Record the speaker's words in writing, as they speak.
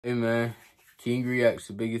Hey man, King Reacts,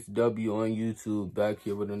 the biggest W on YouTube, back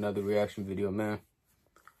here with another reaction video, man.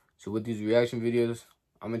 So with these reaction videos,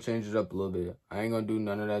 I'm gonna change it up a little bit. I ain't gonna do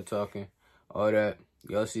none of that talking, all that.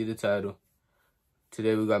 Y'all see the title.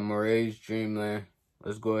 Today we got Morray's Dreamland.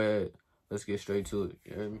 Let's go ahead. Let's get straight to it.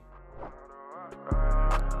 You heard me?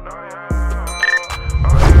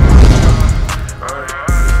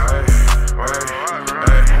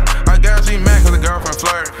 I got you mad cause the girlfriend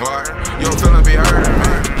flirt. Your feeling be hurting me.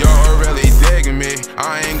 You're really digging me.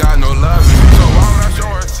 I ain't got no love in me. So why would I show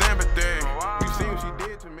her sympathy? You see what she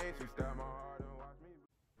did to me. She stabbed my heart and watched me.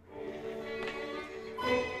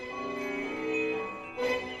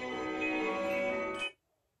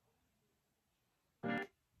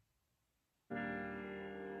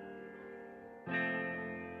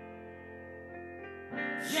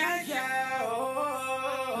 Yeah, yeah,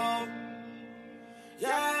 oh, yeah,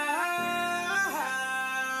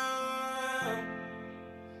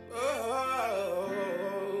 oh.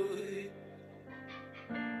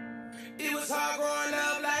 It was hard growing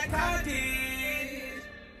up like I did.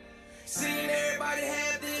 Seeing everybody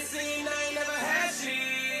have this, and I ain't never had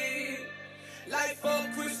shit. Like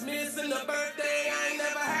for Christmas and the birthday, I ain't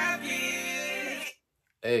never have it.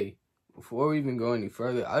 Hey, before we even go any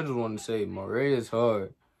further, I just want to say Morray is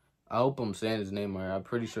hard. I hope I'm saying his name right. I'm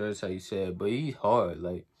pretty sure that's how you say it, but he's hard.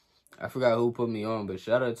 Like, I forgot who put me on, but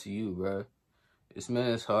shout out to you, bro. This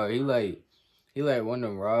man is hard. He like one of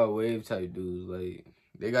them raw wave type dudes. Like,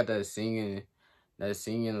 they got that singing,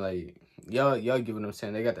 like, y'all get what I'm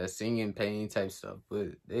saying. They got that singing pain type stuff,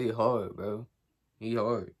 but they hard, bro. He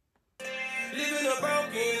hard. Living a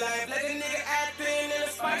broken life like a nigga acting in a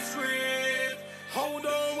spice script. Hold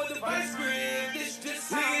on with the vice grip. This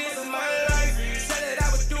just how this is my life. Said that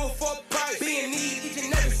I would do it for a price. Being need each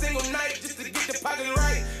and every single night just to get the pocket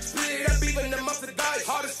right. Split it up even amongst the dice.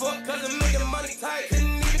 Hard as fuck cause I'm making money tight.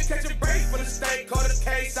 Couldn't even catch a break from the state. Caught a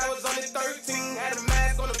case. I was only 13. Had a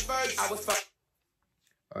mask on the face. I was fucked.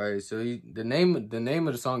 Alright, so the name of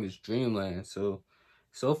the song is Dreamland. So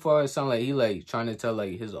far it sounds like he like trying to tell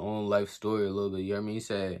like his own life story a little bit. You know what I mean? He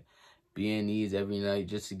said being needs every night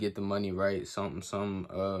just to get the money right.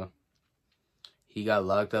 He got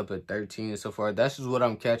locked up at 13 and so far. That's just what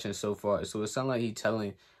I'm catching so far. So it sounds like he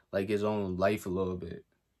telling like his own life a little bit.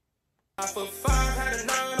 For 5, had a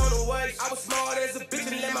 9 on the way. I was smart as a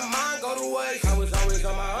bitch and let my mind go to waste. I was always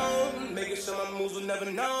on my own, making sure my moves were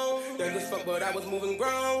never known. Young as fuck, but I was moving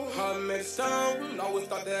grown. Heart made of stone. Always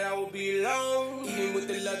thought that I would be alone, even with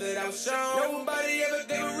the love that I was shown. Nobody ever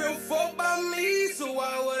gave a real fuck about me, so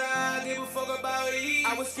why would I give a fuck about you?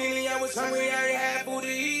 I was skinny, I was hungry, I ain't had food to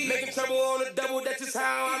eat. Making trouble on the double, that's just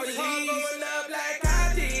how I release. Growing up like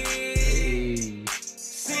I did.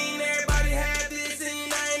 Seen everybody have this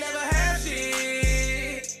and I ain't never had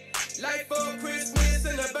shit. Like for Christmas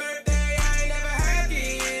and a birthday, I ain't never had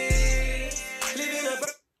kids. Living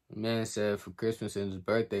a Man said for Christmas and his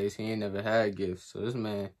birthdays, he ain't never had gifts. So this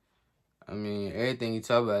man, I mean, everything he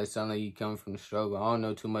talk about, it sound like he come from the struggle. I don't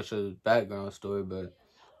know too much of his background story, but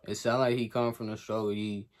it sound like he come from the struggle.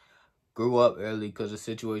 He grew up early because of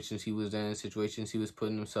situations he was in, situations he was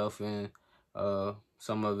putting himself in.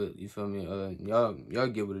 Some of it, you feel me? Y'all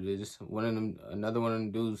get what it is. Another one of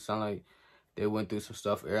them dudes sound like they went through some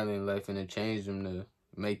stuff early in life and it changed them to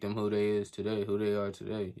make them who they are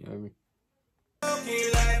today. You know what I mean?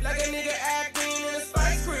 life like a nigga acting in a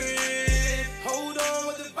spice crib. Hold on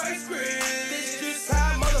with the vice grip. This just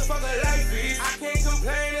how motherfucker life is. I can't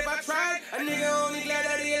complain if I tried. A nigga only glad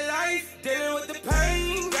out of your life. Dealing with the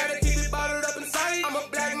pain, gotta keep it bottled up inside. I'm a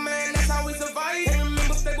black man, that's how we survive. Can't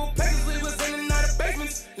remember stable places, we was in and out of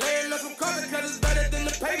basements. Laying on some carpet cause it's better than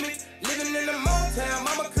the pavement. Living in the motel,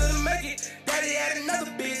 mama couldn't make it. Daddy had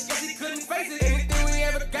another bitch, guess he couldn't face it. Anything we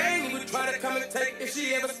ever gained, he would try to come and take. If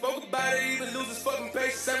she ever spoke about it, he would lose his fucking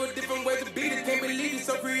patience. Several different ways to beat it, can't believe he's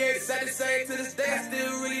so creative. Sad to say, to this day, I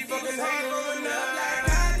still really fucking hate growing up like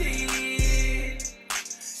I did.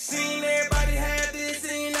 Seen everybody have this,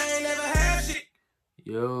 and I ain't never had shit.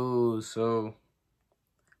 Yo, so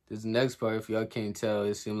this next part, if y'all can't tell,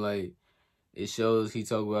 it seemed like it shows he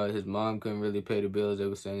talked about his mom couldn't really pay the bills. They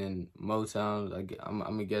were staying in Motown. Like, I'm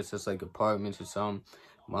gonna guess that's like apartments or something.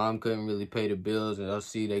 Mom couldn't really pay the bills, and I'll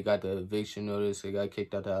see they got the eviction notice. They got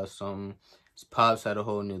kicked out the house. Something. His pops had a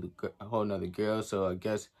whole nother girl, so I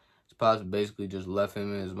guess his pops basically just left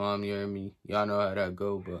him and his mom. You hear me? Y'all know how that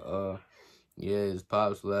go, but yeah, his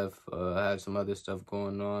pops left. Had some other stuff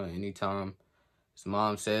going on. Anytime his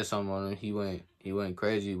mom said something on him, he went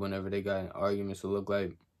crazy. Whenever they got in arguments, it looked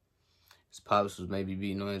like his pops was maybe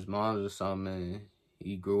beating on his moms or something, and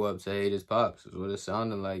he grew up to hate his pops, is what it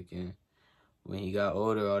sounded like. And when he got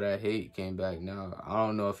older, all that hate came back. Now I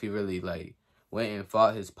don't know if he really like went and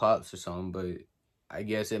fought his pops or something, but I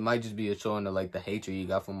guess it might just be a showing of like the hatred he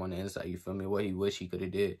got from him on the inside. You feel me? What he wish he could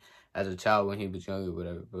have did as a child when he was younger,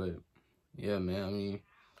 whatever. But yeah, man. I mean,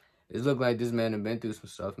 it looked like this man had been through some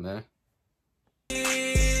stuff, man.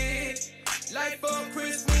 Like for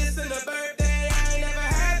Christmas and a birthday, I ain't never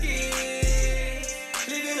had kids.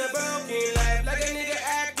 Living a broken life like a nigga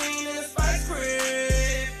acting in a spice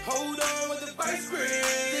crib. Hold on with the vice grip.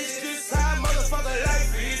 This just how motherfucker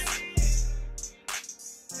life is.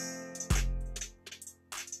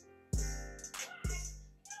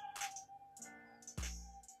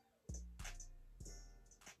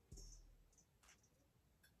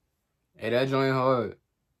 Hey, that joint hard.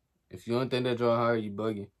 If you don't think that joint hard, you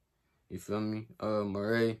bugging. You feel me?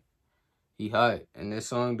 Morray, he hot, and this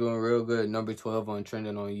song doing real good. Number 12 on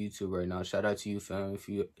trending on YouTube right now. Shout out to you, fam.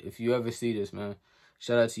 If you ever see this, man,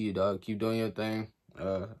 shout out to you, dog. Keep doing your thing.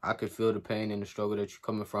 I could feel the pain and the struggle that you're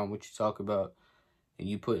coming from, what you talk about, and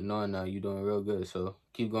you putting on now. You doing real good, so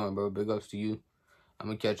keep going, bro. Big ups to you. I'm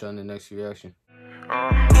gonna catch you on the next reaction.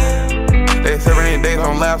 They say rainy days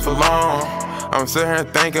don't last for long. I'm sitting here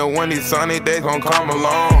thinking when these sunny days gon' come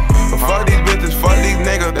along. But fuck these bitches, fuck these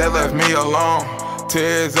niggas, they left me alone.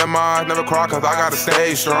 Tears in my eyes, never cry cause I gotta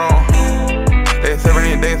stay strong. They say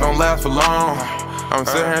rainy days don't last for long. I'm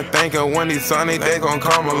sitting here thinking when these sunny days gon'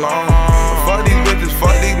 come along. But fuck these bitches,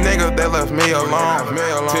 fuck these niggas, they left me alone.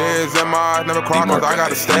 Tears in my eyes, never cry cause I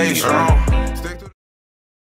gotta stay strong.